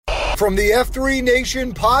From the F3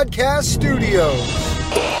 Nation podcast studios.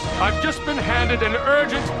 I've just been handed an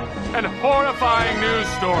urgent and horrifying news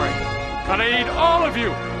story. And I need all of you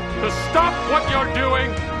to stop what you're doing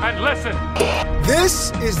and listen. This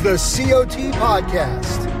is the COT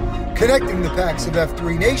podcast, connecting the packs of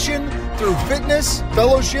F3 Nation through fitness,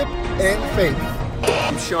 fellowship, and faith.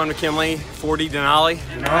 I'm Sean McKinley, 40 Denali.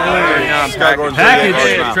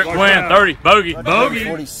 Package. Trip win, 30. Bogey.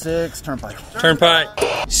 46, Turnpike.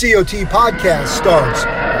 COT podcast starts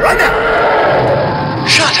right now.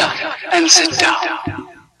 Shut up and sit down.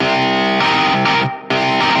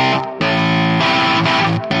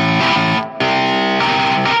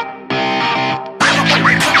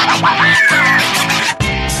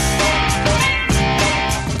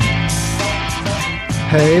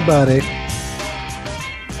 Hey, buddy.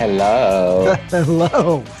 Hello.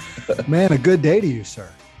 Hello. Man, a good day to you, sir.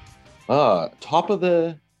 Top of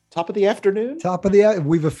the afternoon.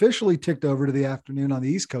 We've officially ticked over to the afternoon on the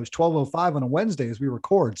East Coast, 12:05 on a Wednesday as we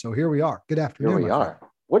record. So here we are. Good afternoon. Here we are.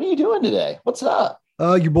 What are you doing today? What's up?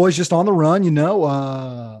 Your boy's just on the run, you know.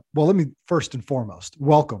 Well, let me first and foremost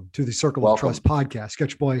welcome to the Circle of Trust podcast. Got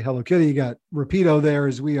your boy Hello Kitty. You got Rapido there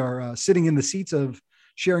as we are sitting in the seats of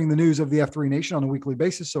sharing the news of the F3 Nation on a weekly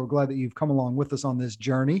basis. So we're glad that you've come along with us on this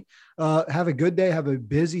journey. Have a good day. Have a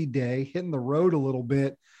busy day. Hitting the road a little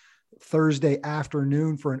bit Thursday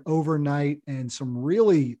afternoon for an overnight and some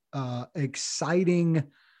really exciting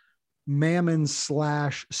mammon /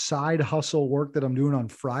 side hustle work that I'm doing on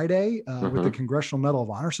Friday with the Congressional Medal of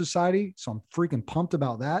Honor Society. So I'm freaking pumped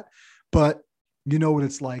about that. But you know what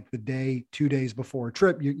it's like the day, 2 days before a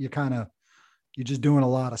trip, you're just doing a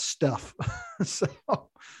lot of stuff. so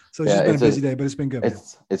it's just been a busy day, but it's been good.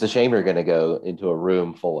 It's a shame you're going to go into a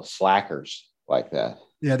room full of slackers like that.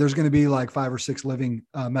 Yeah, there's going to be like 5 or 6 living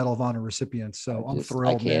Medal of Honor recipients. So I'm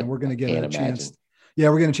thrilled, man. We're going to get a chance. Yeah,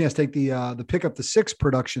 we're getting a chance to take the Pick Up the Six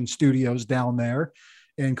production studios down there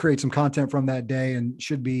and create some content from that day, and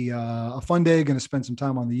should be a fun day. Going to spend some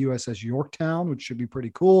time on the USS Yorktown, which should be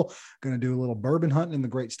pretty cool. Going to do a little bourbon hunting in the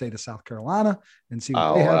great state of South Carolina and see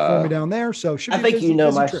what they have for me down there. So I think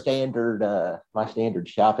my standard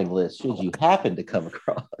shopping list. Should you happen to come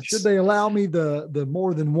across, should they allow me the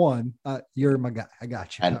more than one? You're my guy. I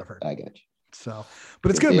got you covered. I got you. So,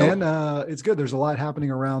 but it's good, man. It's good. There's a lot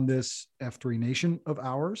happening around this F3 Nation of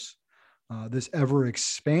ours, this ever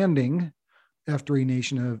expanding F3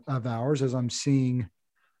 Nation of ours, as I'm seeing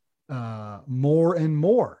more and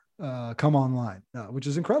more come online, which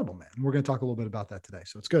is incredible, man. We're going to talk a little bit about that today.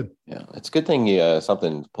 So it's good. Yeah, it's a good thing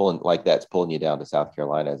something pulling like that's pulling you down to South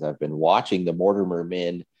Carolina, as I've been watching the Mortimer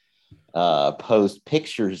men post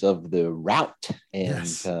pictures of the route and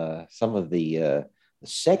some of the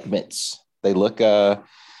segments. They look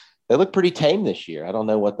pretty tame this year. I don't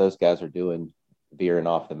know what those guys are doing, veering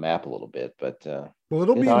off the map a little bit, but well,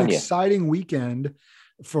 it'll be an exciting weekend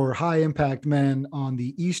for high impact men on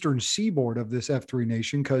the eastern seaboard of this F3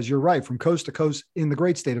 Nation, because you're right, from coast to coast in the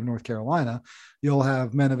great state of North Carolina, you'll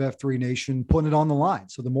have men of F3 Nation putting it on the line.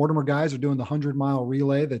 So the Mortimer guys are doing the 100-mile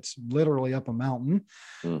relay that's literally up a mountain,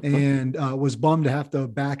 and was bummed to have to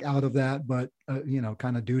back out of that, but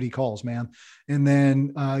kind of duty calls, man. And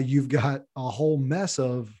then you've got a whole mess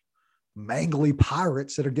of mangly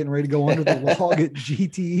pirates that are getting ready to go under the log at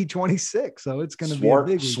GTE 26. So it's going to be a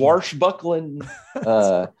big swashbuckling,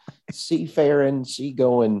 seafaring,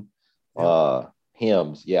 seagoing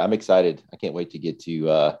hymns. Yeah, I'm excited. I can't wait to get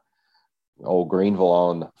to old Greenville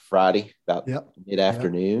on Friday about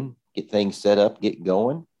mid-afternoon, get things set up, get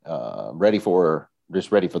going. Ready for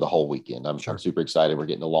the whole weekend. I'm super excited. We're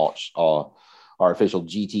getting to launch our official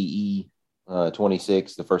GTE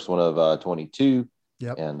 26, the first one of 22.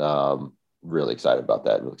 Yep. And really excited about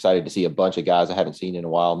that. Really excited to see a bunch of guys I haven't seen in a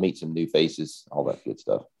while, meet some new faces, all that good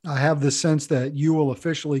stuff. I have the sense that you will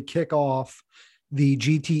officially kick off the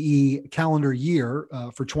GTE calendar year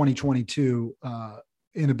for 2022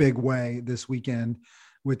 in a big way this weekend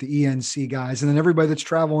with the ENC guys and then everybody that's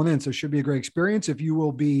traveling in. So it should be a great experience. If you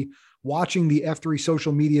will be watching the F3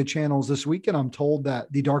 social media channels this weekend, I'm told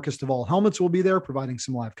that the Darkest of All Helmets will be there providing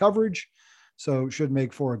some live coverage. So it should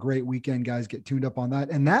make for a great weekend. Guys, get tuned up on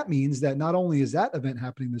that. And that means that not only is that event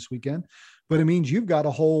happening this weekend, but it means you've got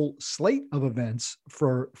a whole slate of events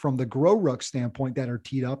from the Grow Ruck standpoint that are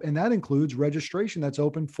teed up. And that includes registration that's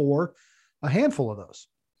open for a handful of those.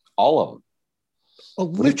 All of them.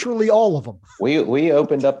 Literally all of them. We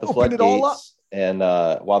opened up the floodgates. And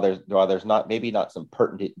while there's not some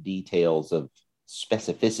pertinent details of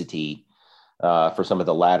specificity for some of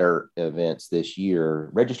the latter events this year,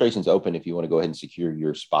 registration's open if you want to go ahead and secure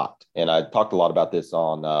your spot. And I talked a lot about this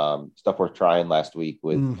on Stuff Worth Trying last week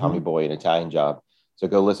with Tommy Boy and Italian Job. So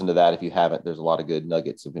go listen to that if you haven't. There's a lot of good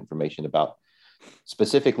nuggets of information about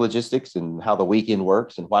specific logistics and how the weekend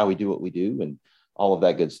works and why we do what we do and all of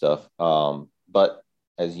that good stuff. But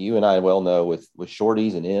as you and I well know, with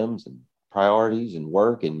shorties and M's and priorities and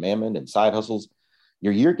work and mammon and side hustles,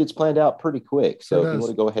 your year gets planned out pretty quick. So if you want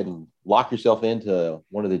to go ahead and lock yourself into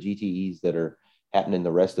one of the GTEs that are happening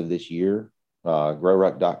the rest of this year,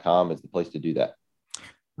 growruck.com is the place to do that.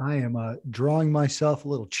 I am drawing myself a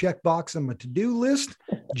little checkbox on my to-do list.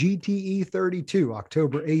 GTE 32,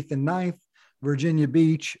 October 8th and 9th, Virginia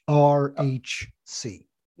Beach, RHC.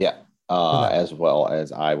 Yeah. As well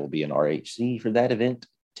as I will be in RHC for that event.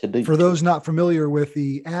 For those not familiar with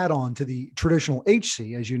the add-on to the traditional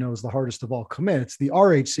HC, as you know, is the hardest of all commits. The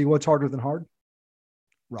RHC, what's harder than hard?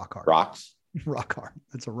 Rock hard. Rocks. Rock hard.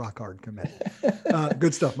 That's a rock hard commit.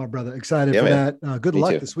 Good stuff, my brother. Excited for that. Good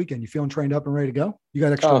luck this weekend. You feeling trained up and ready to go? You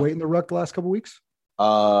got extra weight in the ruck the last couple of weeks?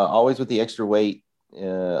 Always with the extra weight,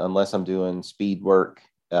 unless I'm doing speed work.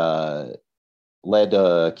 Led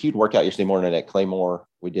a cute workout yesterday morning at Claymore.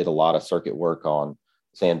 We did a lot of circuit work on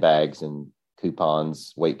sandbags and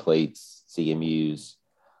coupons, weight plates, CMUs,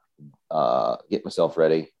 get myself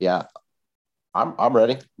ready. Yeah, I'm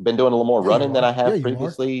ready. Been doing a little more running than I have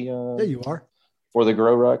previously. You are. For the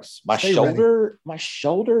Grow Rucks. My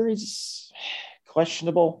shoulder is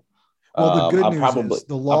questionable. Well, the good news is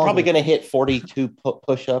I'm probably going to hit 42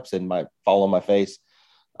 push-ups and fall on my face.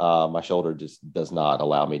 My shoulder just does not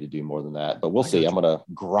allow me to do more than that, but we'll see. I'm going to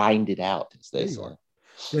grind it out, as they say.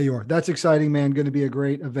 Yeah, you are. That's exciting, man. Going to be a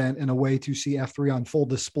great event and a way to see F3 on full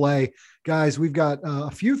display. Guys, we've got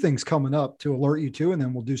a few things coming up to alert you to, and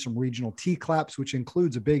then we'll do some regional TClaps, which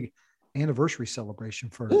includes a big anniversary celebration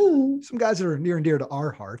for some guys that are near and dear to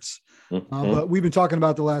our hearts. But we've been talking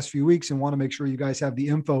about the last few weeks and want to make sure you guys have the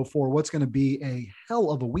info for what's going to be a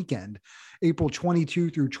hell of a weekend. April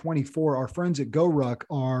 22 through 24, our friends at GoRuck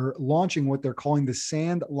are launching what they're calling the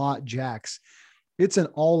Sand Lot Jacks. It's an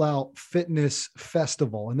all-out fitness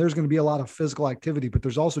festival, and there's going to be a lot of physical activity, but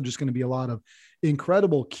there's also just going to be a lot of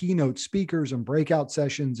incredible keynote speakers and breakout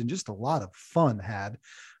sessions and just a lot of fun had.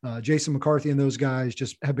 Jason McCarthy and those guys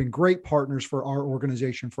just have been great partners for our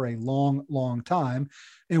organization for a long, long time.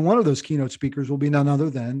 And one of those keynote speakers will be none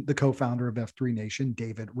other than the co-founder of F3 Nation,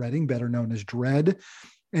 David Redding, better known as Dredd.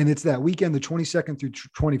 And it's that weekend, the 22nd through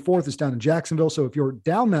 24th. It's down in Jacksonville. So if you're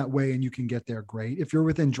down that way and you can get there, great. If you're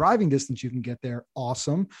within driving distance, you can get there,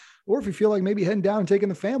 awesome. Or if you feel like maybe heading down and taking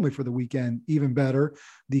the family for the weekend, even better.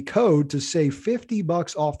 The code to save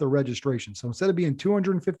 $50 off the registration. So instead of being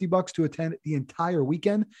 $250 to attend the entire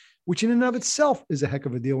weekend, which in and of itself is a heck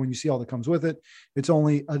of a deal when you see all that comes with it, it's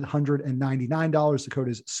only $199. The code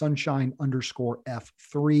is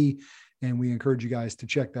sunshine_F3. And we encourage you guys to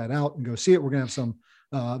check that out and go see it. We're going to have some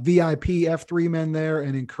VIP F3 men there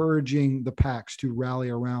and encouraging the packs to rally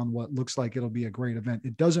around what looks like it'll be a great event.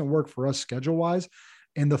 It doesn't work for us schedule wise.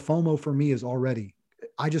 And the FOMO for me is already,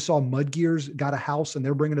 I just saw Mud Gears got a house and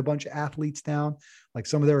they're bringing a bunch of athletes down, like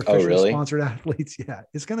some of their officially sponsored athletes. Yeah.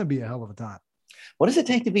 It's going to be a hell of a time. What does it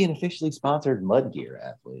take to be an officially sponsored Mud Gear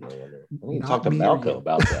athlete? I need to talk to Malco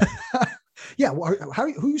about that. Yeah. Well, who are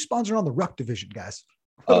you sponsoring on the Ruck division, guys?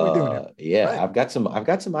 What are we doing here? Yeah, right. I've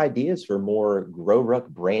got some ideas for more Grow Ruck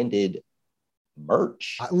branded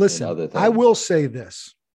merch. Listen, I will say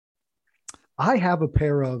this. I have a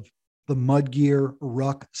pair of the Mud Gear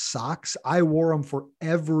Ruck socks. I wore them for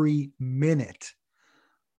every minute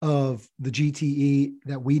of the GTE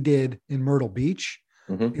that we did in Myrtle Beach.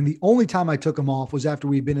 And the only time I took them off was after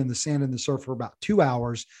we'd been in the sand and the surf for about 2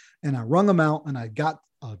 hours, and I wrung them out and I got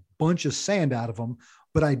a bunch of sand out of them.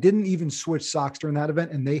 But I didn't even switch socks during that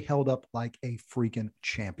event, and they held up like a freaking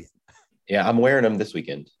champion. Yeah, I'm wearing them this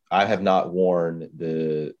weekend. I have not worn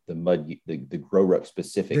the Grow Ruck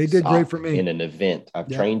specific. They did great for me in an event. I've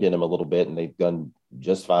trained in them a little bit, and they've done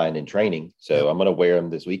just fine in training. So I'm going to wear them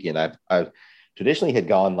this weekend. I've traditionally had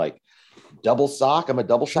gone like double sock. I'm a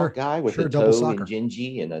double sock guy with a toe and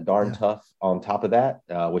gingy and a darn tough on top of that,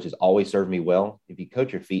 which has always served me well. If you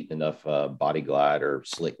coat your feet in enough Body Glide or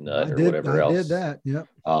Slick Nut whatever else, did that. Yep.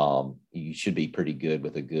 You should be pretty good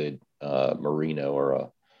with a good merino or a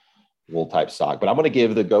wool type sock. But I'm going to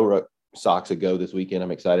give the GoRuck socks a go this weekend.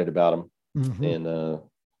 I'm excited about them, and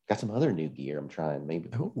got some other new gear. I'm trying maybe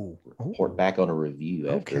report back on a review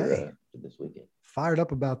after this weekend. Fired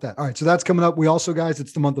up about that. All right. So that's coming up. We also, guys,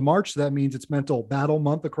 it's the month of March. So that means it's Mental Battle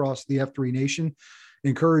Month across the F3 Nation.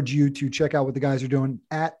 Encourage you to check out what the guys are doing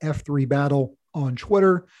at F3 Battle on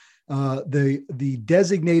Twitter. The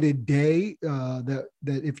designated day that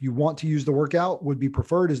if you want to use the workout would be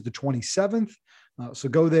preferred is the 27th. So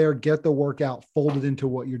go there, get the workout, fold it into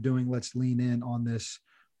what you're doing. Let's lean in on this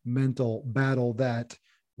mental battle that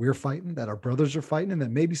we're fighting, that our brothers are fighting, and that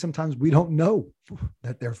maybe sometimes we don't know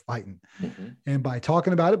that they're fighting. Mm-hmm. And by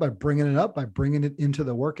talking about it, by bringing it up, by bringing it into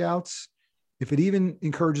the workouts, if it even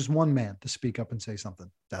encourages one man to speak up and say something,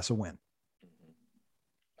 that's a win.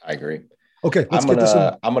 I agree. Okay,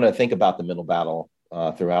 I'm gonna think about the mental battle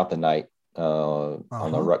throughout the night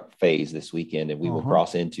on the ruck phase this weekend, and we will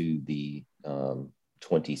cross into the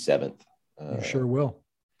 27th. You sure will.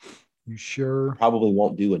 You sure probably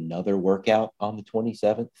won't do another workout on the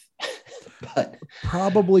 27th, but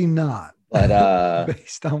probably not. But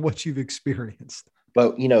based on what you've experienced.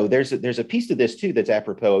 But there's a piece to this too that's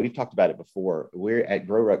apropos. We've talked about it before. We're at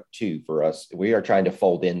Grow Ruck 2 for us. We are trying to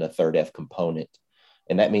fold in the third F component,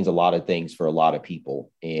 and that means a lot of things for a lot of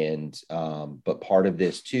people. And but part of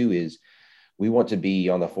this too is we want to be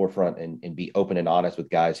on the forefront and be open and honest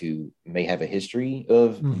with guys who may have a history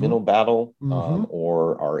of mental battle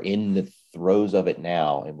or are in the throes of it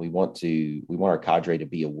now. And we want our cadre to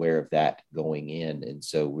be aware of that going in. And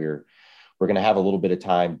so we're going to have a little bit of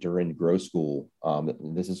time during Grow School.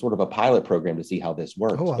 This is sort of a pilot program to see how this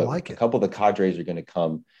works. Oh, I like it. A couple of the cadres are going to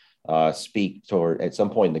come speak toward at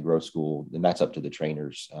some point in the Grow School, and that's up to the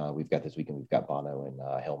trainers. We've got this weekend, we've got Bono and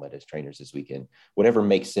Helmet as trainers this weekend. Whatever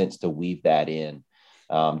makes sense to weave that in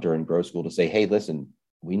during Grow School to say, hey, listen,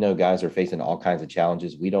 we know guys are facing all kinds of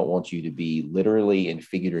challenges. We don't want you to be literally and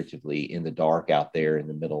figuratively in the dark out there in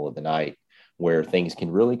the middle of the night where things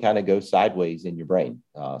can really kind of go sideways in your brain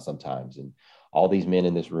sometimes. And all these men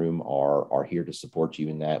in this room are here to support you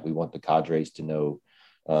in that. We want the cadres to know.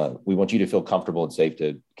 We want you to feel comfortable and safe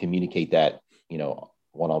to communicate that,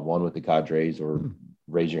 one-on-one with the cadres or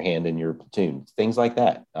raise your hand in your platoon, things like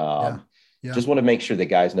that. Just want to make sure that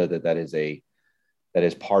guys know that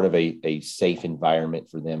is part of a safe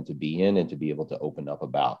environment for them to be in and to be able to open up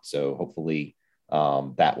about. So hopefully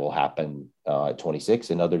that will happen at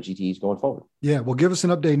 26 and other GTEs going forward. Yeah. Well, give us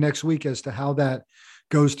an update next week as to how that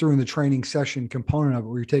goes through in the training session component of it,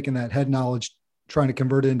 where you're taking that head knowledge, trying to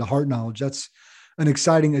convert it into heart knowledge. That's an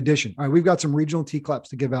exciting addition. All right. We've got some regional TClaps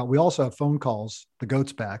to give out. We also have phone calls. The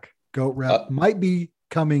GOAT's back. GOAT rep might be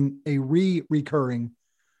coming a recurring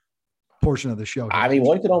portion of the show. I mean,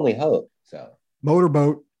 one could only hope. So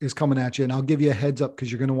Motorboat is coming at you, and I'll give you a heads up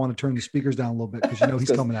because you're going to want to turn the speakers down a little bit because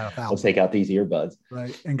he's coming out of house. We'll take out these earbuds.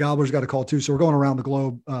 Right. And Gobbler's got a call too. So we're going around the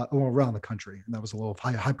globe, around the country. And that was a little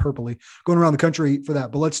hyperbole going around the country for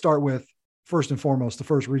that. But let's start with, first and foremost, the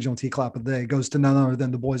first regional T-clap of the day goes to none other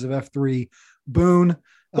than the boys of F3 Boone.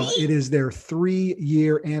 It is their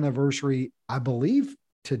 3-year anniversary, I believe,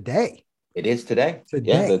 today. It is today.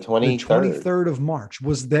 Yeah, the 23rd of March.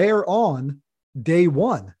 Was there on day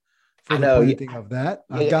one for the planting of that.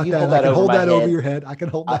 I've got that. I can hold that over your head. I can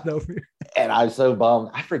hold that over your head. And I'm so bummed.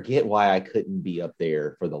 I forget why I couldn't be up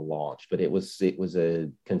there for the launch, but it was a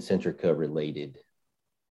Concentrica related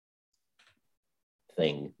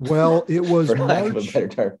thing. Well, it was for lack of a better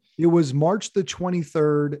term. It was March the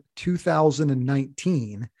 23rd,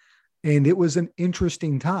 2019, and it was an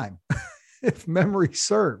interesting time, if memory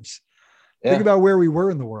serves. Yeah. Think about where we were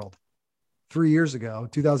in the world 3 years ago,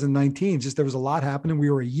 2019. Just there was a lot happening. We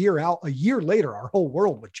were a year out. A year later, our whole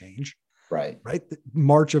world would change. Right.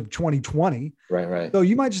 March of 2020. Right. So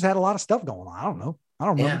you might just had a lot of stuff going on. I don't know.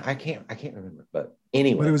 Yeah, I can't remember. But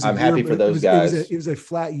anyway, I'm happy for those guys. It was a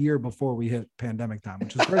flat year before we hit pandemic time,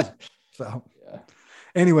 which was crazy. So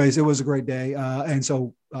anyways, it was a great day. And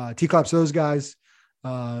so T-claps those guys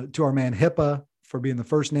to our man HIPAA for being the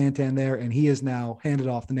first Nantan there. And he has now handed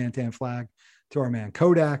off the Nantan flag to our man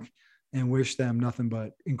Kodak, and wish them nothing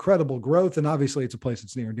but incredible growth. And obviously it's a place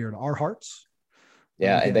that's near and dear to our hearts.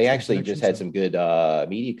 Yeah, and they actually just had some good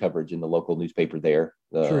media coverage in the local newspaper there.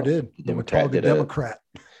 Sure did. The Democrat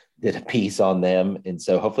did a piece on them. And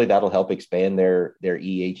so hopefully that'll help expand their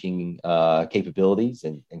EHing capabilities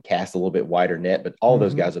and cast a little bit wider net. But all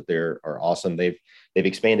those guys up there are awesome. They've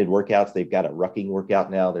expanded workouts. They've got a rucking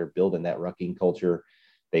workout now. They're building that rucking culture.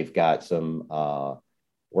 They've got some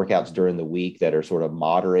workouts during the week that are sort of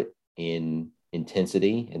moderate in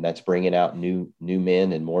intensity, and that's bringing out new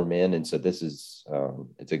men and more men. And so this is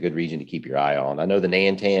it's a good region to keep your eye on. I know the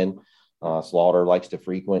Nantan Slaughter likes to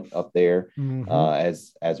frequent up there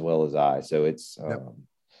as well as I. So it's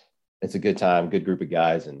a good time, good group of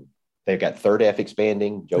guys, and they've got Third F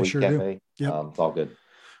expanding, Joey's Cafe. It's all good.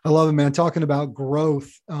 I love it, man. Talking about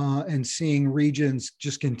growth and seeing regions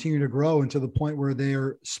just continue to grow, and to the point where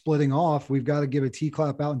they're splitting off. We've got to give a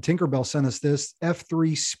T-clap out. And Tinkerbell sent us this.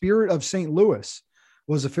 F3 Spirit of St. Louis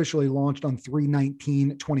was officially launched on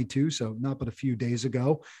 3/19/22, so not but a few days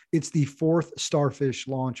ago. It's the 4th Starfish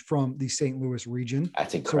launch from the St. Louis region.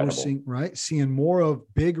 That's incredible. So we're seeing more of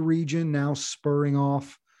big region now spurring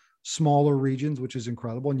off smaller regions, which is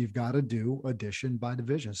incredible. And you've got to do addition by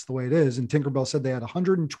division. It's the way it is. And Tinkerbell said they had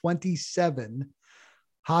 127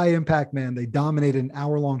 high impact men. They dominated an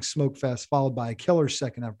hour-long smoke fest, followed by a killer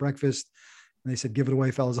second half breakfast. And they said, give it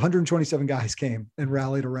away, fellas. 127 guys came and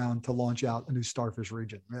rallied around to launch out a new starfish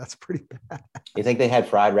region. I mean, that's pretty bad. You think they had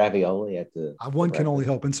fried ravioli at the one can only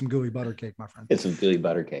hope, and some gooey butter cake, my friend. It's some gooey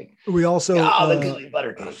butter cake. We also the gooey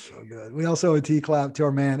butter cake. So good. We also a T-clap to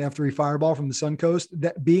our man F3 Fireball from the Suncoast.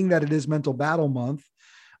 That being that it is Mental Battle Month,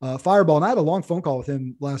 Fireball, and I had a long phone call with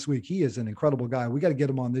him last week. He is an incredible guy. We got to get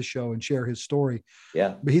him on this show and share his story.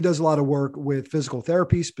 Yeah. But he does a lot of work with physical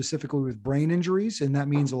therapy, specifically with brain injuries. And that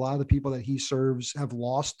means a lot of the people that he serves have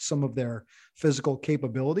lost some of their physical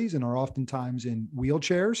capabilities and are oftentimes in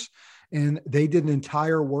wheelchairs. And they did an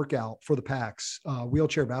entire workout for the PAX,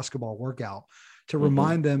 wheelchair basketball workout, to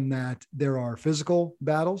remind them that there are physical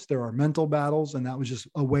battles, there are mental battles. And that was just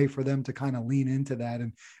a way for them to kind of lean into that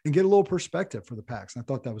and get a little perspective for the PAX. And I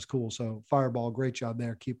thought that was cool. So Fireball, great job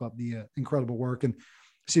there. Keep up the incredible work, and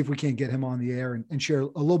see if we can't get him on the air and share a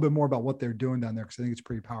little bit more about what they're doing down there. Cause I think it's a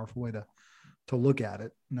pretty powerful way to look at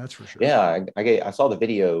it. And that's for sure. Yeah. I saw the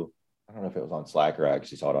video. I don't know if it was on Slack or I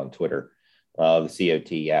actually saw it on Twitter, the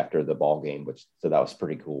COT after the ball game, so that was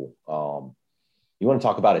pretty cool. You want to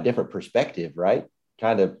talk about a different perspective, right?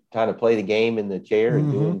 Trying to play the game in the chair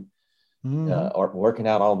and doing or working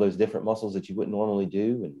out all those different muscles that you wouldn't normally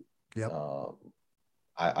do. And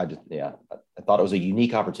I thought it was a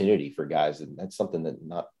unique opportunity for guys, and that's something that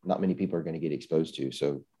not many people are going to get exposed to.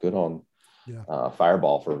 So good on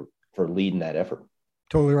Fireball for leading that effort.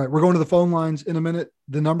 Totally right. We're going to the phone lines in a minute.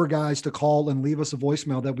 The number, guys, to call and leave us a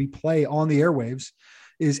voicemail that we play on the airwaves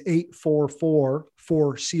is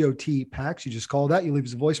 844-4COT-PAX. You just call that. You leave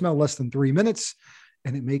us a voicemail, less than 3 minutes,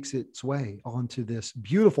 and it makes its way onto this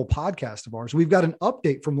beautiful podcast of ours. We've got an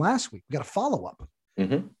update from last week. We got a follow-up.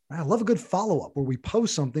 I love a good follow-up where we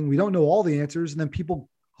post something. We don't know all the answers, and then people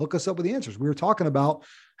hook us up with the answers. We were talking about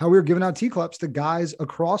how we were giving out TClaps to guys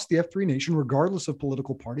across the F3 Nation, regardless of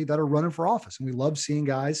political party, that are running for office. And we love seeing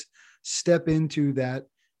guys step into that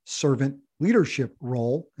servant leadership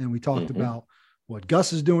role. And we talked about what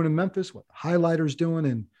Gus is doing in Memphis, what Highlighter's doing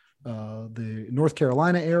in the North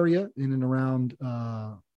Carolina area, in and around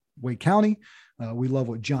Wake County. We love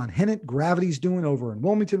what John Hennett, Gravity's doing over in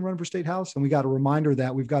Wilmington, running for State House. And we got a reminder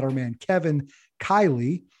that we've got our man, Kevin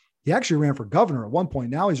Kiley. He actually ran for governor at one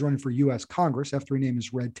point. Now he's running for U.S. Congress. F3 name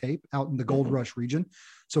is Red Tape, out in the Gold Rush region.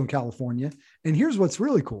 So in California. And here's what's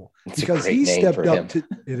really cool, because he stepped up to,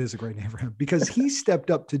 it is a great name for him, because he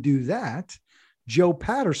stepped up to do that. Joe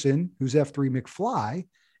Patterson, who's F3 McFly,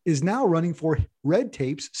 is now running for Red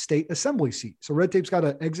Tape's state assembly seat. So Red Tape's got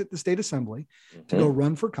to exit the state assembly to go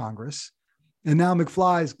run for Congress. And now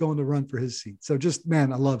McFly is going to run for his seat. So just,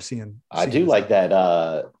 man, I love seeing I do like that,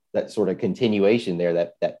 that sort of continuation there,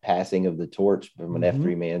 that passing of the torch from an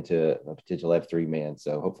F3 man to a potential F3 man.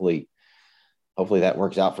 So hopefully that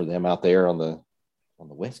works out for them out there on the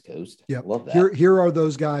West Coast. Yeah. Love that. Here are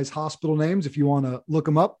those guys' hospital names if you want to look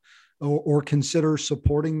them up or consider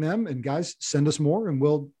supporting them. And guys, send us more and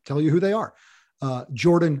we'll tell you who they are.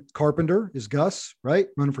 Jordan Carpenter is Gus, right?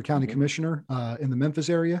 Running for county commissioner in the Memphis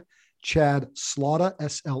area. Chad Slotta,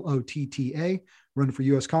 Slotta, running for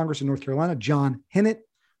U.S. Congress in North Carolina. John Hennett,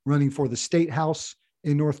 running for the State House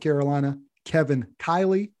in North Carolina. Kevin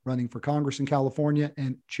Kiley, running for Congress in California.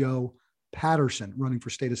 And Joe Patterson, running for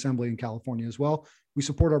State Assembly in California as well. We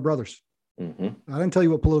support our brothers. I didn't tell you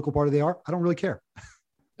what political party they are. I don't really care.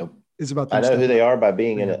 Nope. It's about I know who they are by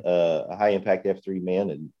being a high impact F3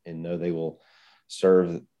 man and know they will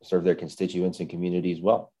serve their constituents and communities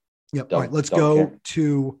well. Yep. All right, let's go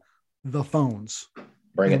to the phones.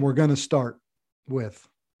 Bring it. We're going to start with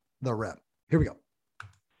the rep. Here we go.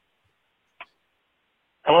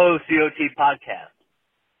 Hello, COT podcast.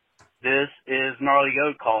 This is Gnarly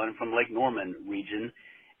Goat calling from Lake Norman region.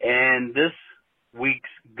 And this week's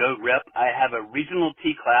Goat rep, I have a regional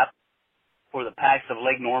TClap for the PAX of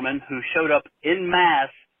Lake Norman who showed up en masse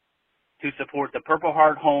to support the Purple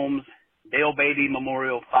Heart Homes Dale Beatty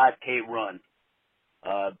Memorial 5K run.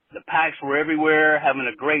 The PAX were everywhere, having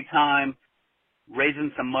a great time,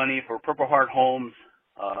 raising some money for Purple Heart Homes.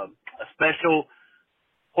 A special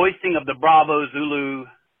hoisting of the Bravo Zulu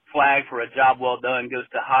flag for a job well done goes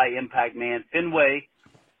to high impact man Fenway,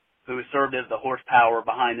 who served as the horsepower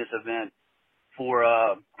behind this event for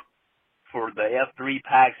the F3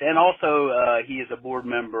 PAX, and also he is a board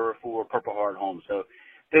member for Purple Heart Homes. So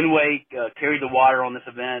Fenway carried the water on this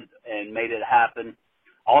event and made it happen.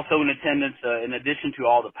 Also in attendance, in addition to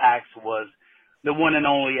all the PAX, was the one and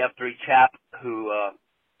only F3 Chap, who,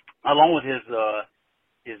 along with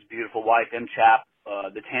his beautiful wife, M. Chap,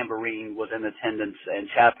 the tambourine, was in attendance, and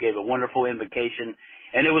Chap gave a wonderful invocation.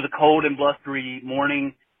 And it was a cold and blustery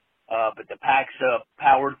morning, but the packs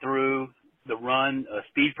powered through the run.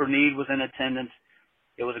 Speed for Need was in attendance.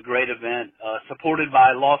 It was a great event, supported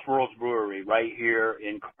by Lost Worlds Brewery right here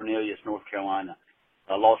in Cornelius, North Carolina.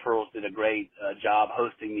 Lost Worlds did a great job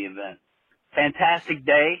hosting the event. Fantastic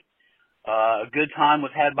day. A good time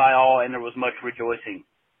was had by all, and there was much rejoicing.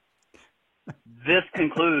 This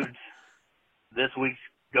concludes this week's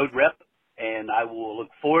Goat Rep, and I will look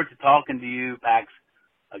forward to talking to you, Pax,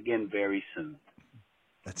 again very soon.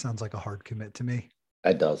 That sounds like a hard commit to me.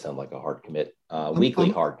 That does sound like a hard commit. Weekly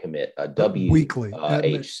hard commit. Weekly.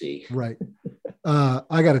 HC. Right.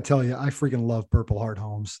 I got to tell you, I freaking love Purple Heart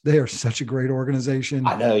Homes. They are such a great organization.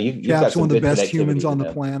 I know. You've Cap's got one of the best humans on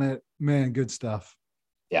the planet. Man, good stuff.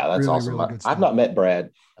 Yeah, that's really, awesome. really I've not met Brad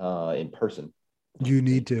in person. You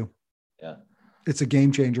need to. Yeah. It's a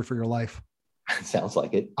game changer for your life. Sounds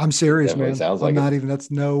like it. I'm serious, Definitely man. Sounds like that's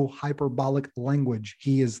no hyperbolic language.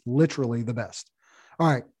 He is literally the best. All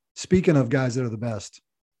right. Speaking of guys that are the best,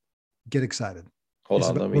 get excited. Hold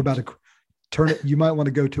on. We're about to turn it. You might want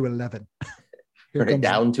to go to 11. Turn it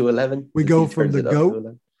down to 11. We go from the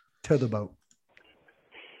goat to the boat.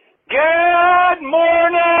 Good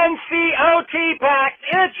morning, COT Packs.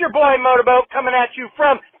 It's your boy Motorboat coming at you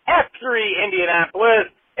from F3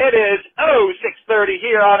 Indianapolis. It is 6:30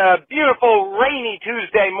 here on a beautiful rainy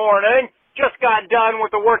Tuesday morning. Just got done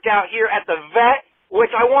with the workout here at the vet, which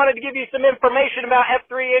I wanted to give you some information about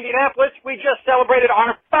F3 Indianapolis. We just celebrated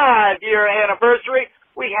our 5-year anniversary.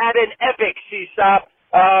 We had an epic CSOP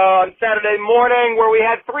on Saturday morning where we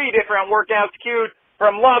had 3 different workouts queued,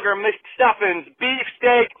 from lager, mixed stuffings,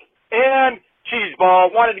 beefsteak, and cheese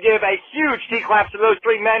ball. Wanted to give a huge TClaps to those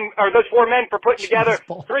 4 men for putting together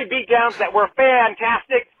 3 beatdowns that were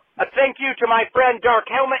fantastic. A thank you to my friend Dark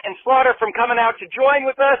Helmet and Slaughter from coming out to join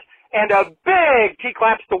with us, and a big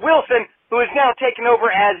TClaps to Wilson, who is now taken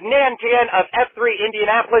over as Nantan of F3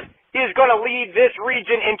 Indianapolis. He is going to lead this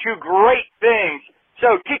region into great things.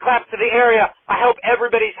 So TClaps to the area. I hope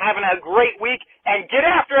everybody's having a great week, and get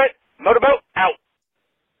after it. Motorboat out.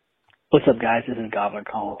 What's up, guys? This is Gobbler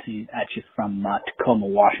calling at you from Tacoma,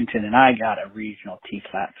 Washington, and I got a regional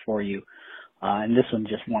TClaps for you. And this one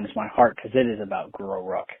just warms my heart because it is about Grow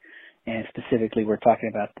Ruck. And specifically, we're talking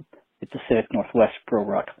about the Pacific Northwest Grow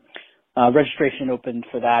Ruck. Registration opened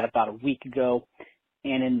for that about a week ago.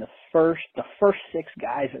 And in the first 6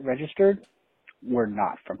 guys that registered were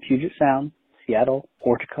not from Puget Sound, Seattle,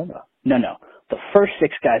 or Tacoma. No. The first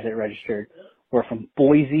 6 guys that registered were from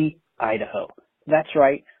Boise, Idaho. That's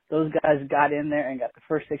right. Those guys got in there and got the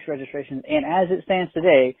first 6 registrations. And as it stands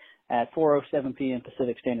today at 4:07 p.m.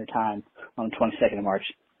 Pacific Standard Time on the 22nd of March,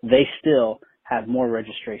 they still have more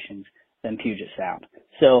registrations than Puget Sound.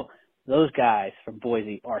 So those guys from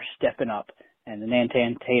Boise are stepping up, and the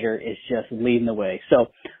Nantan Tater is just leading the way. So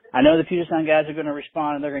I know the Puget Sound guys are going to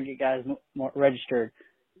respond, and they're going to get guys more registered.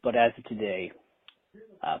 But as of today,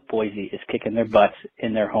 Boise is kicking their butts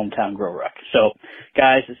in their hometown Grow Ruck. So,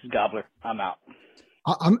 guys, this is Gobbler. I'm out.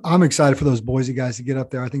 I'm excited for those Boise guys to get up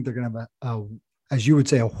there. I think they're going to have as you would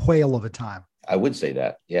say, a whale of a time. I would say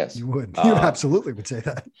that. Yes, you would. You absolutely would say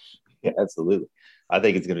that. Yeah, absolutely. I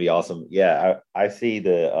think it's going to be awesome. Yeah, I see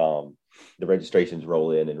the registrations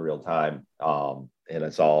roll in real time, and I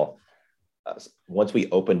saw once we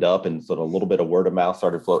opened up and sort of a little bit of word of mouth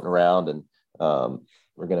started floating around, and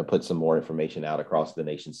we're going to put some more information out across the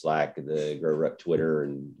nation Slack, the Grow Ruck Twitter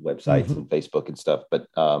and websites and Facebook and stuff. But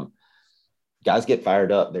guys get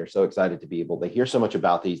fired up. They're so excited to be able, they hear so much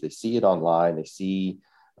about these. They see it online. They see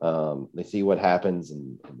what happens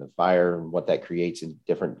and the fire and what that creates in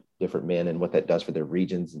different men and what that does for their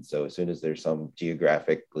regions. And so as soon as there's some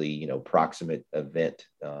geographically, proximate event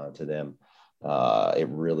to them, it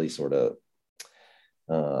really sort of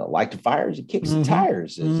like the fires, it kicks the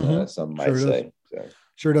tires, as some might say. So.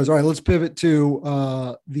 Sure does. All right, let's pivot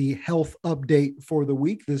to the health update for the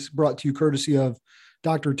week. This is brought to you courtesy of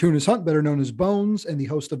Dr. Tunis Hunt, better known as Bones, and the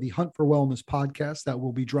host of the Hunt for Wellness podcast that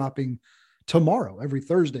will be dropping tomorrow, every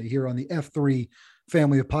Thursday, here on the F3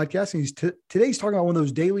 family of podcasts. And today's talking about one of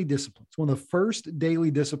those daily disciplines, one of the first daily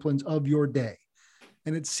disciplines of your day.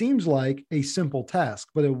 And it seems like a simple task,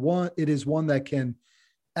 but it is one that can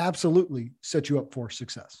absolutely set you up for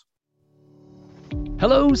success.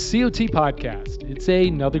 Hello, COT Podcast. It's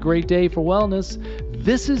another great day for wellness.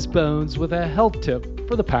 This is Bones with a health tip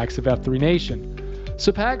for the Packs of F3 Nation.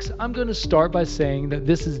 So Pax, I'm going to start by saying that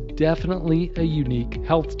this is definitely a unique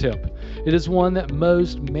health tip. It is one that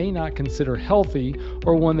most may not consider healthy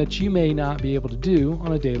or one that you may not be able to do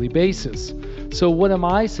on a daily basis. So what am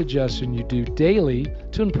I suggesting you do daily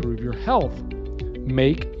to improve your health?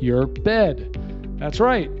 make your bed. That's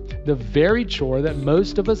right. The very chore that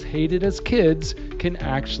most of us hated as kids can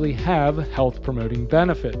actually have health-promoting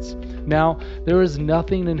benefits. Now, there is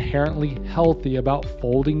nothing inherently healthy about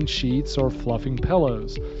folding sheets or fluffing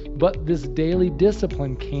pillows, but this daily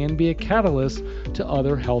discipline can be a catalyst to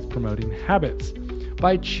other health-promoting habits.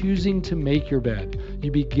 By choosing to make your bed,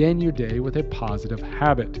 you begin your day with a positive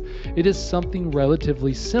habit. It is something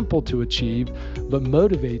relatively simple to achieve, but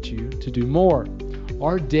motivates you to do more.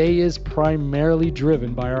 Our day is primarily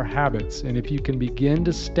driven by our habits, and if you can begin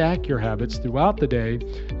to stack your habits throughout the day,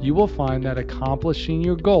 you will find that accomplishing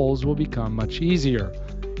your goals will become much easier.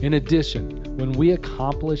 In addition, when we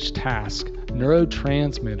accomplish tasks,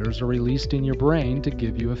 neurotransmitters are released in your brain to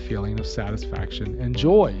give you a feeling of satisfaction and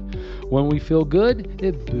joy. When we feel good,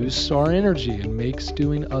 it boosts our energy and makes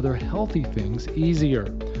doing other healthy things easier.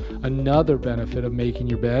 Another benefit of making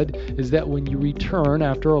your bed is that when you return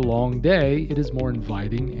after a long day, it is more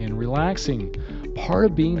inviting and relaxing. Part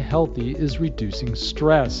of being healthy is reducing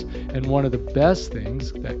stress, and one of the best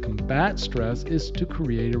things that combat stress is to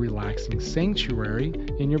create a relaxing sanctuary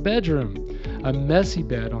in your bedroom. A messy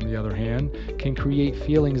bed, on the other hand, can create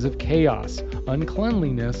feelings of chaos,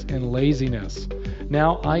 uncleanliness, and laziness.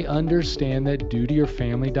 Now, I understand that due to your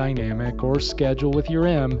family dynamic or schedule with your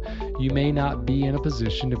M, you may not be in a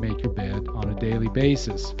position to make your bed on a daily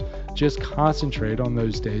basis. Just concentrate on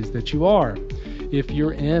those days that you are. If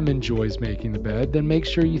your M enjoys making the bed, then make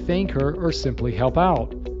sure you thank her or simply help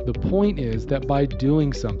out. The point is that by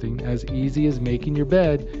doing something as easy as making your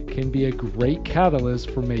bed can be a great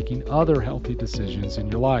catalyst for making other healthy decisions in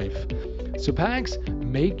your life. So Pax,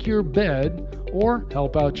 make your bed or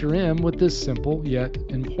help out your M with this simple yet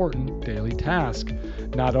important daily task.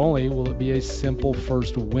 Not only will it be a simple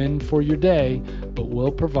first win for your day, but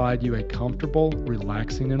will provide you a comfortable,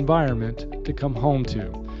 relaxing environment to come home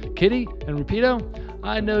to. Kitty and Rapido,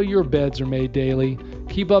 I know your beds are made daily.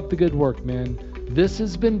 Keep up the good work, men. This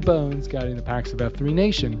has been Bones guiding the Pax of F3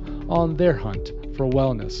 Nation on their hunt for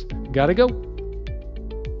wellness. Gotta go.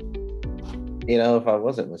 You know, if I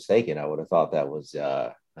wasn't mistaken, I would have thought that was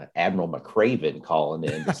Admiral McCraven calling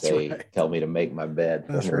in to say, right. Tell me to make my bed.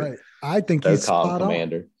 That's right. I think he's spot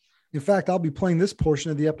commander. On. In fact, I'll be playing this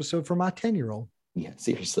portion of the episode for my 10-year-old. Yeah,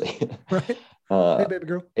 seriously. Right. Hey, baby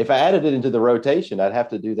girl. If I added it into the rotation, I'd have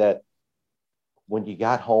to do that when you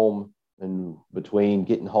got home and between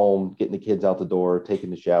getting home, getting the kids out the door,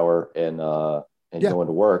 taking the shower, and going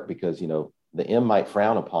to work, because, you know, the M might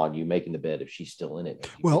frown upon you making the bed if she's still in it.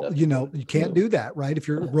 Well, you know, you can't do that, right? If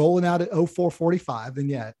you're rolling out at 04:45, then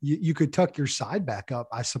yeah, you could tuck your side back up,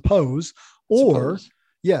 I suppose. Or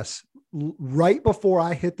yes, right before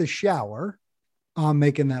I hit the shower, I'm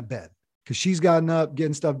making that bed, because she's gotten up,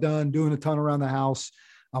 getting stuff done, doing a ton around the house.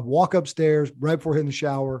 I walk upstairs right before hitting the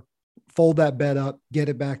shower, fold that bed up, get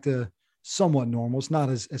it back to somewhat normal. It's not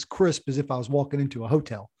as crisp as if I was walking into a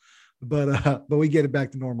hotel. But we get it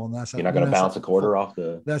back to normal, and that's you're not going to bounce a quarter off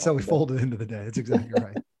the. That's how we fold it into the day. It's exactly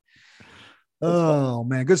right. Oh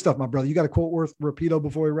man, good stuff, my brother. You got a quote worth Rapido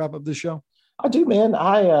before we wrap up this show? I do, man.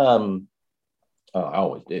 I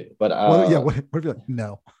always do, but what if you're like,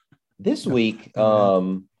 no? This week,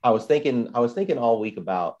 I was thinking all week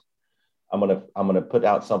about I'm gonna put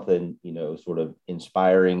out something, you know, sort of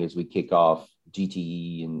inspiring as we kick off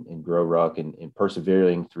GTE and Grow Ruck and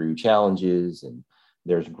persevering through challenges. And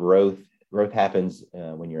there's growth happens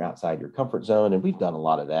when you're outside your comfort zone. And we've done a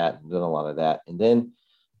lot of that. And then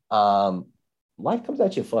life comes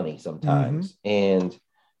at you funny sometimes. Mm-hmm. And,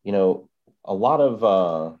 you know, a lot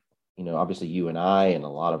of, you know, obviously you and I and a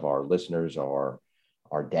lot of our listeners are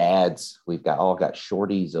dads. We've all got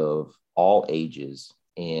shorties of all ages.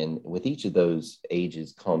 And with each of those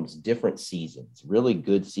ages comes different seasons, really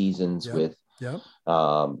good seasons with, you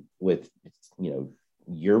know,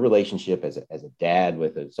 your relationship as a dad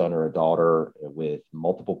with a son or a daughter, with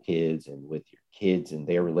multiple kids, and with your kids and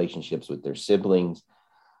their relationships with their siblings.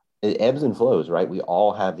 It ebbs and flows, right? We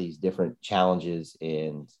all have these different challenges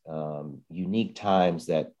and unique times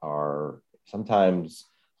that are sometimes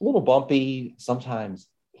a little bumpy, sometimes,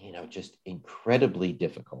 you know, just incredibly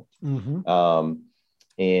difficult. Mm-hmm.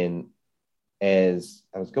 And as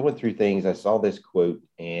I was going through things, I saw this quote,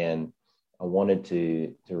 and I wanted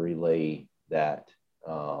to relay that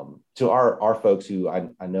to our folks who I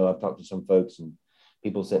know I've talked to some folks, and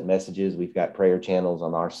people sent messages. We've got prayer channels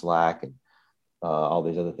on our Slack and all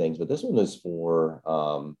these other things. But this one is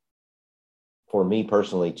for me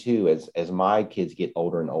personally too, as my kids get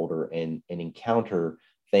older and older and encounter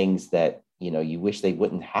things that, you know, you wish they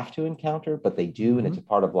wouldn't have to encounter, but they do. Mm-hmm. And it's a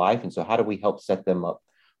part of life. And so how do we help set them up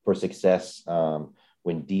for success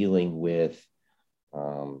when dealing with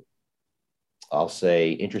I'll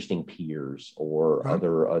say, interesting peers or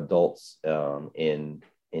other adults in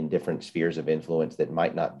different spheres of influence that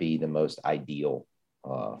might not be the most ideal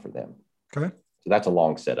for them. Okay. So that's a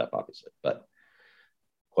long setup, obviously, but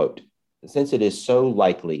quote, since it is so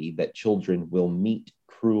likely that children will meet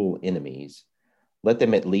cruel enemies, let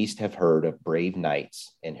them at least have heard of brave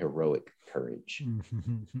knights and heroic courage.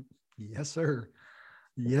 Yes, sir.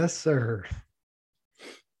 Yes, sir. Do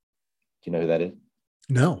you know who that is?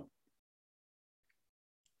 No.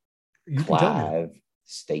 You Clive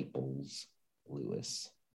Staples Lewis.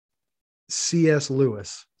 C.S.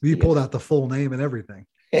 Lewis. You pulled out the full name and everything.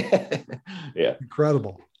 Yeah.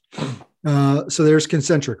 Incredible. So there's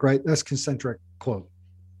concentric, right? That's concentric quote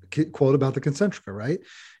about the concentrica, right?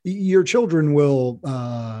 Your children will,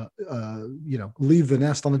 leave the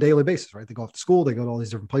nest on a daily basis, right? They go off to school, they go to all these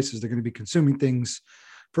different places. They're going to be consuming things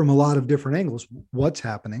from a lot of different angles. What's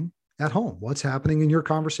happening at home? What's happening in your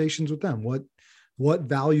conversations with them? What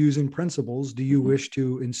values and principles do you wish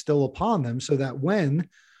to instill upon them so that when,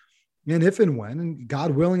 and if and when, and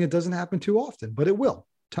God willing, it doesn't happen too often, but it will.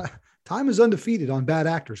 Time is undefeated on bad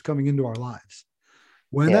actors coming into our lives.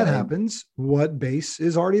 When that happens, what base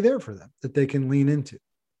is already there for them that they can lean into?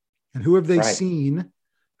 And who have they seen?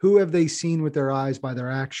 Who have they seen with their eyes by their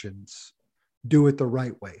actions do it the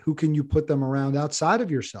right way? Who can you put them around outside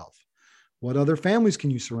of yourself? What other families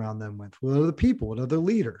can you surround them with? What other people? What other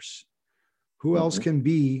leaders? Who else can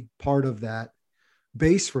be part of that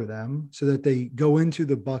base for them so that they go into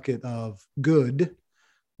the bucket of good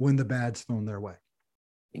when the bad's thrown their way?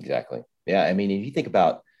 Exactly. Yeah. I mean, if you think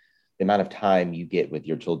about the amount of time you get with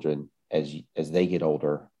your children as they get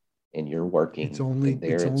older and you're working, it's only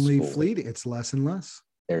fleeting. It's less and less.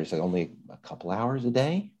 There's only a couple hours a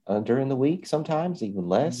day during the week, sometimes even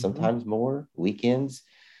less, sometimes more. Weekends,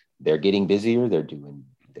 they're getting busier. They're doing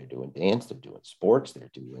dance, they're doing sports, they're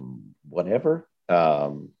doing whatever.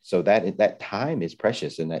 So that time is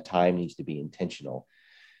precious, and that time needs to be intentional.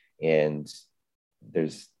 And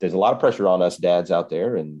there's a lot of pressure on us dads out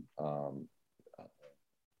there and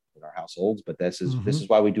in our households, but this is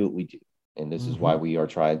why we do what we do. And this is why we are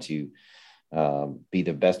trying to be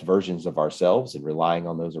the best versions of ourselves and relying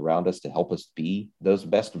on those around us to help us be those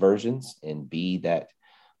best versions and be that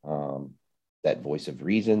voice of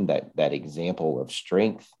reason, that example of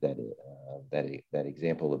strength, that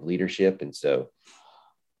example of leadership. And so,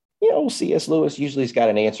 C.S. Lewis usually has got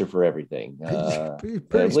an answer for everything.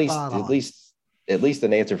 At least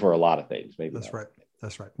an answer for a lot of things. Maybe that's right.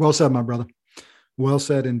 That's right. Well said, my brother. Well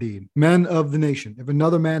said indeed. Men of the nation. If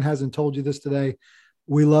another man hasn't told you this today,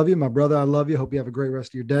 we love you, my brother. I love you. Hope you have a great rest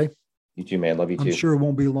of your day. You too, man. Love you too. I'm sure it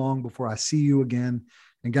won't be long before I see you again.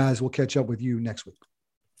 And guys, we'll catch up with you next week.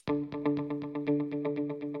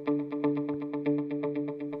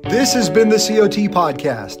 This has been the COT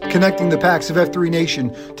Podcast, connecting the Packs of F3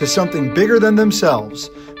 Nation to something bigger than themselves.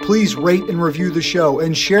 Please rate and review the show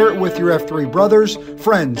and share it with your F3 brothers,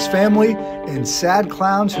 friends, family, and sad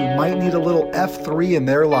clowns who might need a little F3 in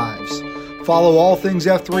their lives. Follow all things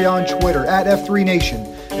F3 on Twitter at F3 Nation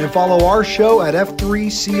and follow our show at F3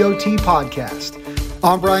 COT Podcast.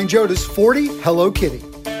 I'm Brian Jodas, 40, Hello Kitty.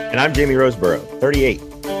 And I'm Jamie Roseborough, 38,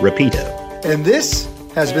 Rapido. And this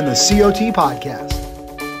has been the COT Podcast.